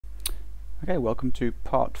Okay, welcome to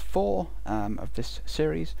part 4 of this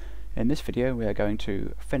series. In this video we are going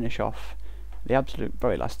to finish off the absolute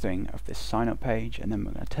very last thing of this sign up page, and then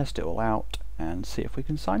we're going to test it all out and see if we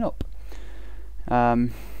can sign up. Yeah,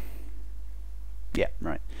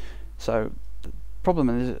 right. So the problem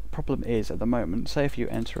is at the moment, say if you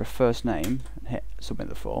enter a first name and hit submit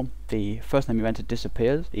the form, the first name you entered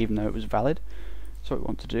disappears even though it was valid. So what we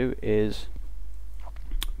want to do is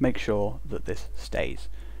make sure that this stays.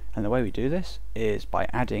 And the way we do this is by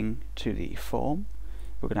adding to the form.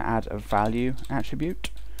 We're going to add a value attribute,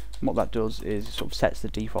 and what that does is it sort of sets the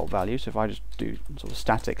default value. So if I just do sort of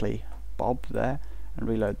statically Bob there and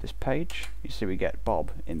reload this page, you see we get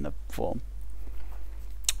Bob in the form.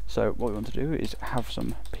 So what we want to do is have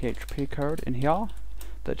some PHP code in here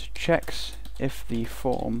that checks if the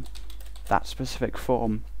form, that specific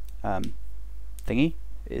form thingy,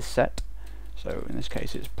 is set. So in this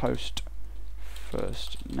case it's post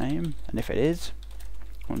first name, and if it is,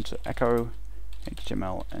 I want to echo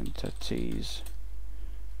HTML entities,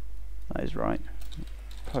 that is right,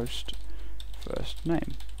 post first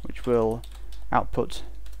name, which will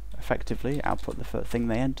effectively output the first thing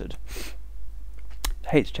they entered.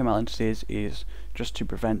 HTML entities is just to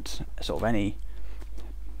prevent sort of any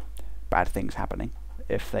bad things happening.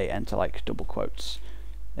 If they enter like double quotes,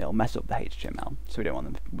 it'll mess up the HTML, so we don't want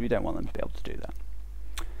them to be able to do that.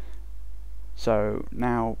 So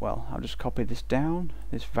now, well, I'll just copy this down,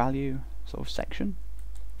 this value sort of section,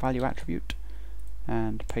 value attribute,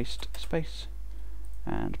 and paste space,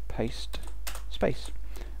 and paste space.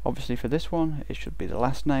 Obviously for this one, it should be the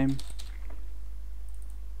last name.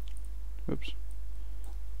 Oops.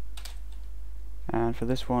 And for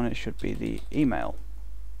this one, it should be the email,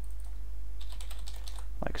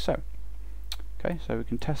 like so. Okay, so we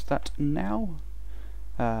can test that now.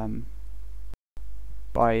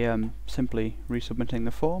 By simply resubmitting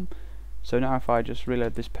the form. So now if I just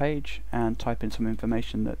reload this page and type in some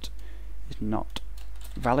information that is not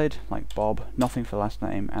valid, like Bob, nothing for last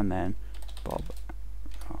name, and then Bob,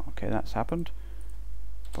 okay, that's happened,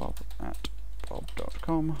 Bob at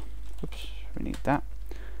bob.com, oops, we need that,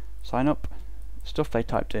 sign up, stuff they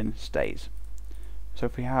typed in stays. So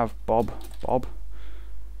if we have Bob,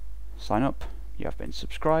 sign up, you have been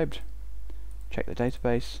subscribed, check the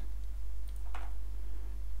database,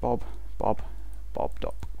 Bob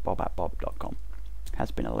at bob.com has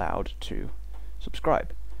been allowed to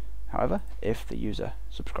subscribe. However, if the user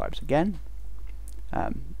subscribes again,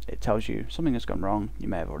 it tells you something has gone wrong, you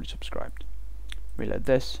may have already subscribed. Reload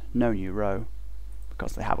this, no new row,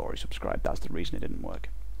 because they have already subscribed. That's the reason it didn't work.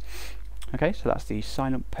 Okay, so that's the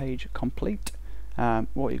sign up page complete.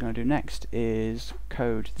 What you're going to do next is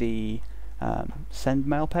code the send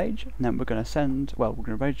mail page, and then we're going to send, well, we're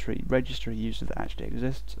going to register a user that actually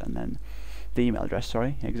exists, and then the email address,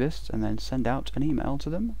 sorry, exists, and then send out an email to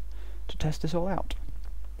them to test this all out.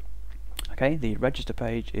 Okay, the register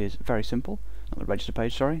page is very simple. Not the register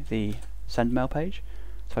page, sorry, the send mail page.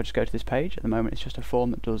 So I just go to this page. At the moment it's just a form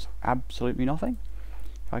that does absolutely nothing.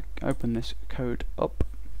 If I open this code up,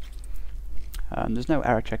 there's no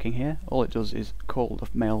error checking here. All it does is call the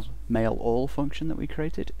mail all function that we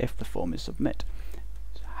created if the form is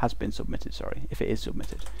has been submitted, sorry, if it is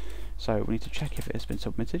submitted. So we need to check if it has been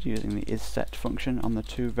submitted using the isSet function on the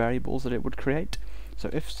two variables that it would create. So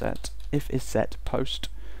if isSet post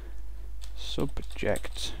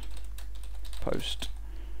subject post,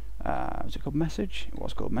 was it called message? It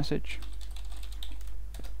was called message.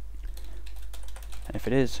 And if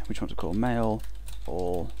it is, we just want to call mail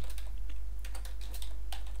all.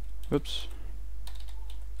 Oops,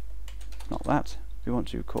 not that. We want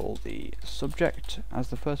to call the subject as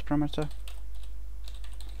the first parameter,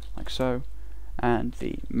 like so, and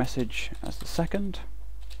the message as the second.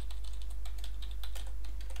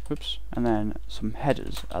 Oops, and then some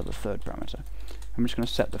headers as the third parameter. I'm just going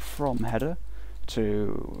to set the from header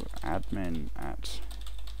to admin at.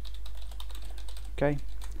 Okay,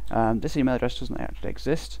 this email address doesn't actually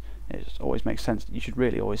exist. It always makes sense. You should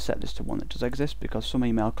really always set this to one that does exist, because some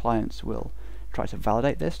email clients will try to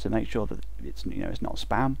validate this to make sure that it's it's not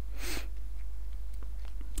spam.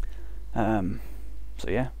 So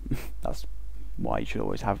yeah, that's why you should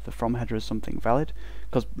always have the from header as something valid,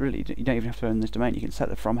 because really you don't even have to own this domain. You can set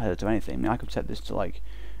the from header to anything. I mean, I could set this to like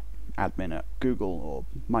admin at Google or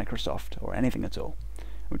Microsoft or anything at all,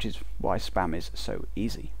 which is why spam is so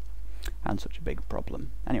easy and such a big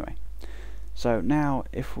problem. Anyway. So now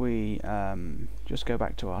if we just go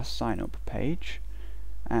back to our sign up page,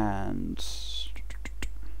 and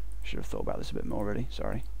should have thought about this a bit more really,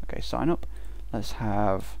 sorry. Okay, sign up. Let's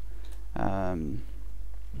have well,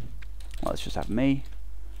 let's just have me.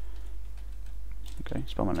 Okay,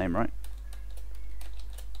 spell my name right.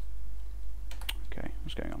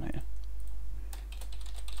 What's going on here?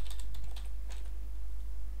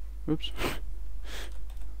 Oops.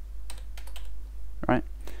 Right,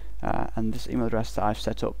 and this email address that I've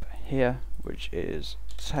set up here, which is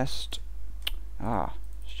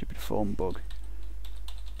stupid form bug,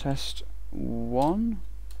 test1,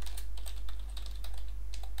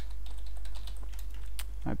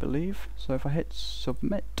 I believe. So if I hit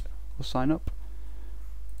submit or sign up,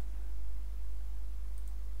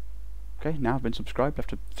 okay, now I've been subscribed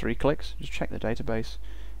after 3 clicks. Just check the database.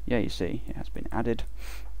 Yeah, you see it has been added.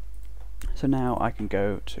 So now I can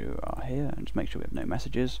go to here and just make sure we have no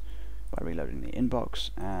messages by reloading the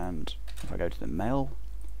inbox, and if I go to the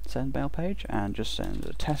send mail page and just send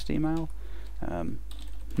a test email,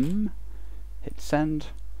 hit send.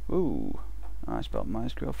 Ooh, I spelled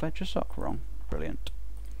MySQL fetcher sock wrong. Brilliant.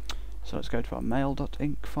 So let's go to our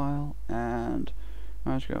mail.inc file and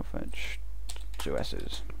MySQL fetch 2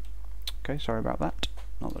 S's. Okay, sorry about that.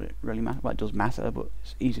 Not that it really matters. Well, it does matter, but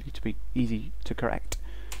it's easy to correct.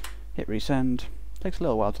 Hit resend. Takes a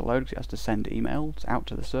little while to load because it has to send emails out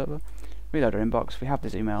to the server. Reload our inbox. We have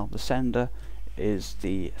this email. The sender is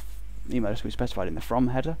the email address we specified in the from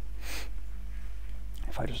header.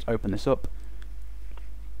 If I just open this up,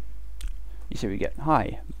 you see we get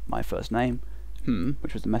hi, my first name,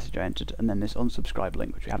 which was the message I entered, and then this unsubscribe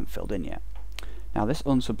link which we haven't filled in yet. Now this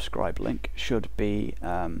unsubscribe link should be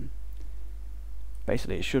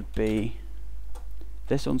basically it should be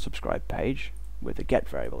this unsubscribe page with the get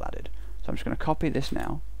variable added. So I'm just going to copy this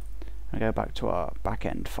now and go back to our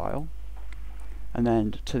backend file, and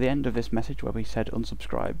then to the end of this message where we said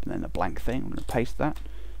unsubscribe and then a blank thing, I'm going to paste that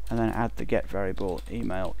and then add the get variable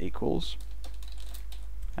email equals,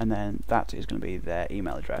 and then that is going to be their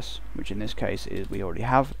email address, which in this case is we already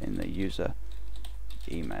have in the user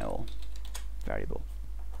email variable.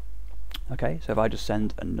 Okay, so if I just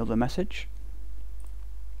send another message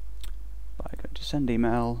by going to send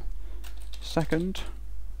email second,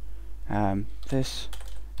 this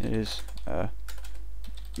is a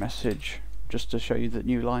message just to show you that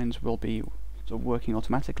new lines will be sort of working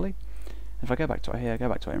automatically. If I go back to our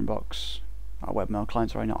inbox, our webmail client,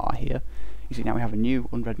 sorry, not our here, you see now we have a new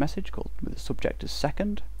unread message called with the subject as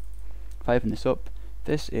second. If I open this up,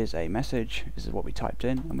 this is a message, this is what we typed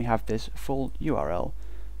in, and we have this full URL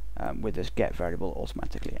with this get variable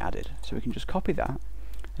automatically added. So we can just copy that.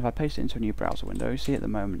 If I paste it into a new browser window, you see at the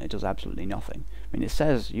moment it does absolutely nothing. I mean, it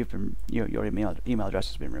says your email address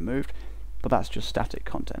has been removed, but that's just static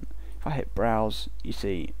content. If I hit browse, you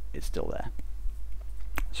see it's still there.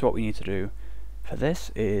 So what we need to do for this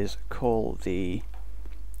is call the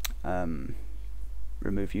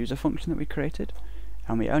remove user function that we created,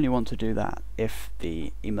 and we only want to do that if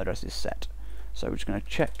the email address is set. So we're just going to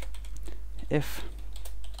check if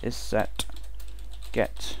is set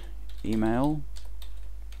get email,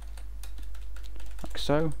 like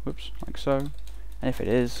so, like so, and if it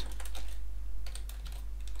is,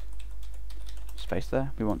 space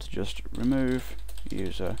there, we want to just remove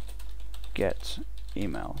user get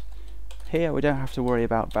email. Here we don't have to worry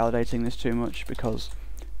about validating this too much because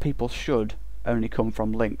people should only come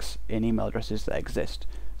from links in email addresses that exist.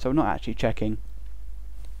 So we're not actually checking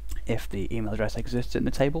if the email address exists in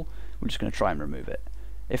the table, we're just going to try and remove it.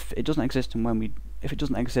 If it doesn't exist and we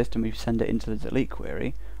send it into the delete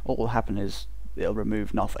query, all will happen is it'll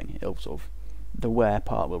remove nothing. It'll sort of, the where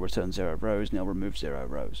part will return 0 rows and it'll remove 0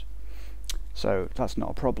 rows. So that's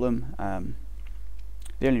not a problem.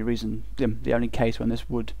 The only case when this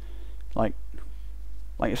would, like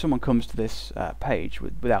if someone comes to this page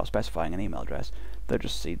without specifying an email address, they'll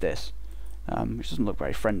just see this, which doesn't look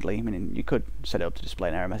very friendly. I mean, you could set it up to display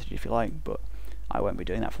an error message if you like, but I won't be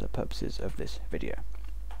doing that for the purposes of this video.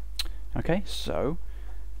 Okay, so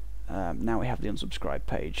now we have the unsubscribe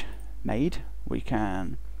page made. We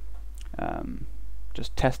can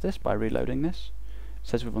just test this by reloading this. It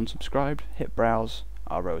says we've unsubscribed, hit browse,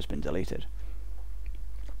 our row has been deleted.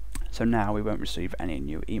 So now we won't receive any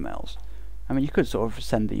new emails. I mean, you could sort of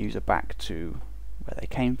send the user back to where they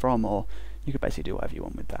came from, or you could basically do whatever you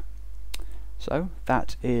want with that. So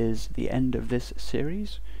that is the end of this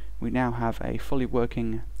series. We now have a fully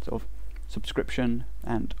working sort of subscription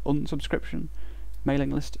and unsubscription mailing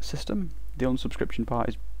list system. The unsubscription part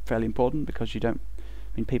is fairly important because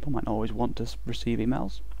people might not always want to receive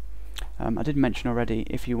emails. I did mention already,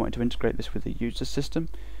 if you wanted to integrate this with the user system,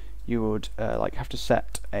 you would have to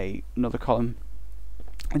set another column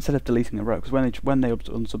instead of deleting the row, because when they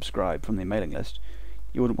unsubscribe from the mailing list,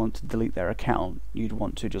 you wouldn't want to delete their account. You'd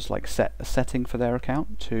want to just set a setting for their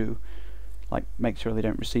account to make sure they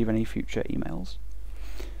don't receive any future emails.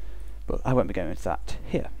 But I won't be going into that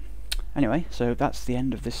here. Anyway, so that's the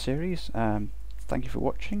end of this series. thank you for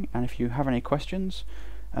watching, and if you have any questions,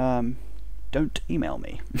 don't email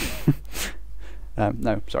me.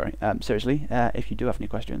 No, sorry. Seriously, if you do have any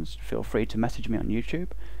questions, feel free to message me on YouTube.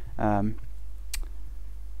 I'll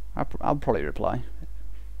probably reply.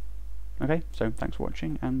 Okay, so thanks for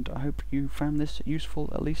watching, and I hope you found this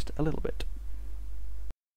useful at least a little bit.